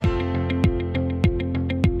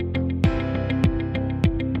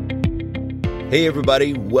Hey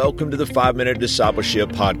everybody, welcome to the 5-Minute Discipleship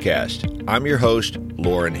Podcast. I'm your host,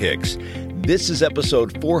 Lauren Hicks. This is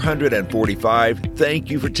episode 445. Thank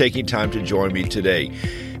you for taking time to join me today.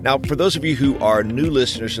 Now, for those of you who are new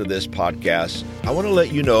listeners to this podcast, I want to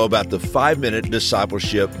let you know about the 5-Minute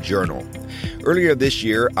Discipleship Journal. Earlier this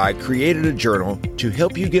year, I created a journal to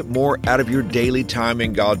help you get more out of your daily time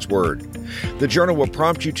in God's Word. The journal will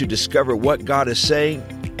prompt you to discover what God is saying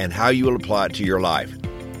and how you will apply it to your life.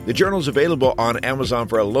 The journal is available on Amazon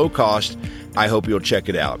for a low cost. I hope you'll check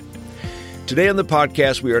it out. Today on the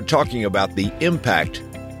podcast, we are talking about the impact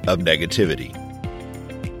of negativity.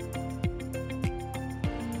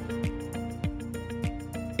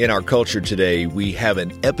 In our culture today, we have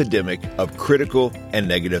an epidemic of critical and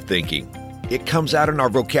negative thinking. It comes out in our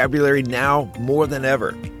vocabulary now more than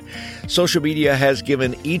ever. Social media has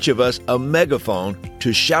given each of us a megaphone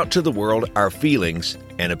to shout to the world our feelings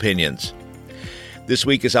and opinions. This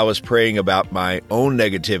week, as I was praying about my own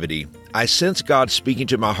negativity, I sensed God speaking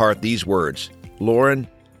to my heart these words: Lauren,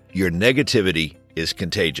 your negativity is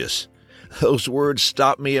contagious. Those words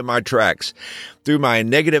stopped me in my tracks. Through my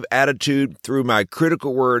negative attitude, through my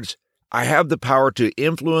critical words, I have the power to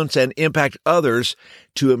influence and impact others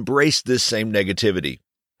to embrace this same negativity.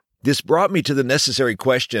 This brought me to the necessary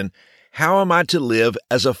question: how am I to live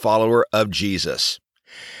as a follower of Jesus?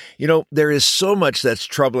 You know, there is so much that's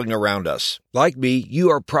troubling around us. Like me,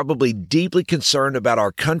 you are probably deeply concerned about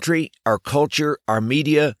our country, our culture, our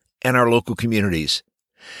media, and our local communities.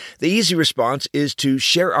 The easy response is to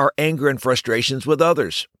share our anger and frustrations with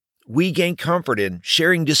others. We gain comfort in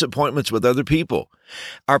sharing disappointments with other people.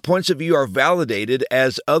 Our points of view are validated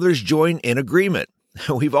as others join in agreement.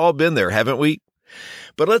 We've all been there, haven't we?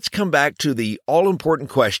 But let's come back to the all-important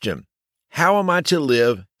question: how am I to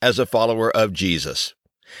live as a follower of Jesus?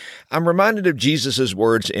 I'm reminded of Jesus'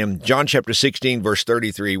 words in John chapter 16, verse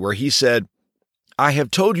 33, where he said, I have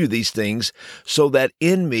told you these things so that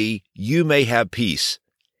in me you may have peace.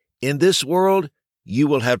 In this world you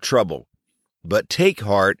will have trouble, but take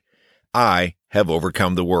heart, I have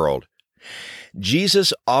overcome the world.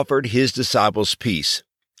 Jesus offered his disciples peace.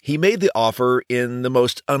 He made the offer in the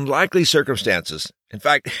most unlikely circumstances. In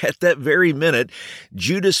fact, at that very minute,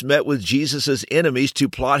 Judas met with Jesus' enemies to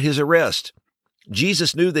plot his arrest.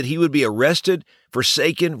 Jesus knew that he would be arrested,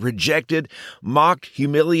 forsaken, rejected, mocked,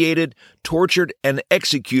 humiliated, tortured, and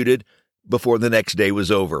executed before the next day was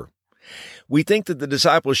over. We think that the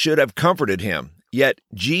disciples should have comforted him, yet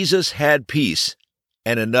Jesus had peace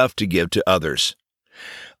and enough to give to others.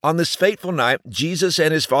 On this fateful night, Jesus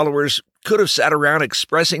and his followers could have sat around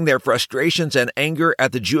expressing their frustrations and anger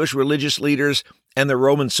at the Jewish religious leaders and the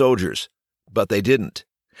Roman soldiers, but they didn't.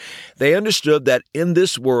 They understood that in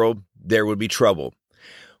this world, there would be trouble.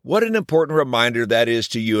 What an important reminder that is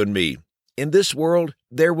to you and me. In this world,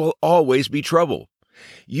 there will always be trouble.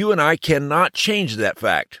 You and I cannot change that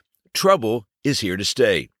fact. Trouble is here to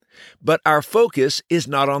stay. But our focus is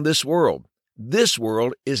not on this world. This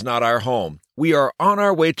world is not our home. We are on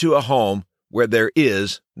our way to a home where there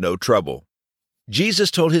is no trouble. Jesus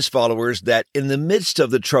told his followers that in the midst of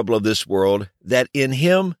the trouble of this world, that in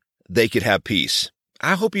him they could have peace.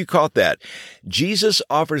 I hope you caught that. Jesus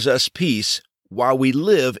offers us peace while we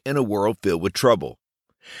live in a world filled with trouble.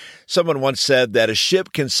 Someone once said that a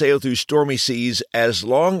ship can sail through stormy seas as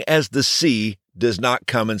long as the sea does not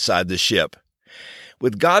come inside the ship.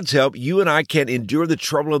 With God's help, you and I can endure the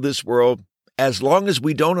trouble of this world as long as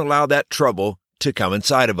we don't allow that trouble to come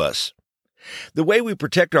inside of us. The way we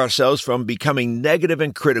protect ourselves from becoming negative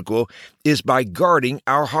and critical is by guarding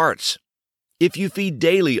our hearts. If you feed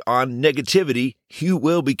daily on negativity, you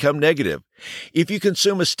will become negative. If you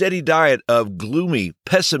consume a steady diet of gloomy,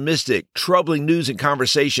 pessimistic, troubling news and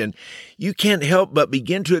conversation, you can't help but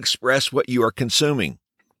begin to express what you are consuming.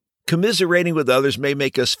 Commiserating with others may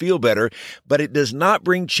make us feel better, but it does not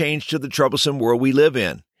bring change to the troublesome world we live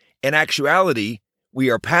in. In actuality,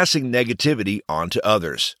 we are passing negativity on to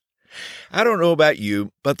others. I don't know about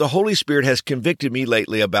you, but the Holy Spirit has convicted me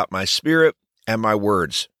lately about my spirit and my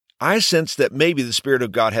words. I sense that maybe the Spirit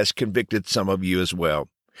of God has convicted some of you as well.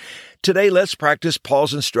 Today, let's practice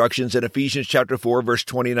Paul's instructions in Ephesians chapter 4, verse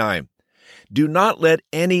 29. Do not let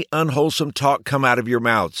any unwholesome talk come out of your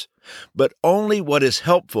mouths, but only what is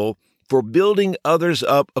helpful for building others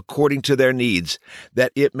up according to their needs,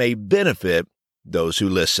 that it may benefit those who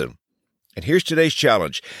listen. And here's today's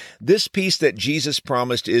challenge. This peace that Jesus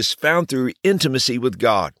promised is found through intimacy with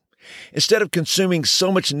God. Instead of consuming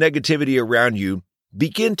so much negativity around you,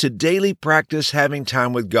 begin to daily practice having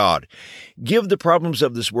time with God. Give the problems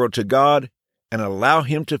of this world to God and allow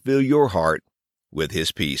Him to fill your heart with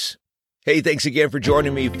His peace. Hey, thanks again for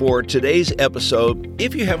joining me for today's episode.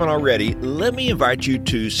 If you haven't already, let me invite you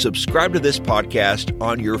to subscribe to this podcast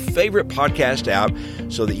on your favorite podcast app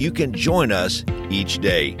so that you can join us each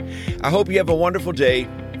day. I hope you have a wonderful day,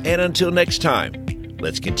 and until next time,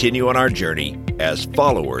 let's continue on our journey as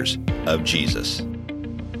followers of Jesus.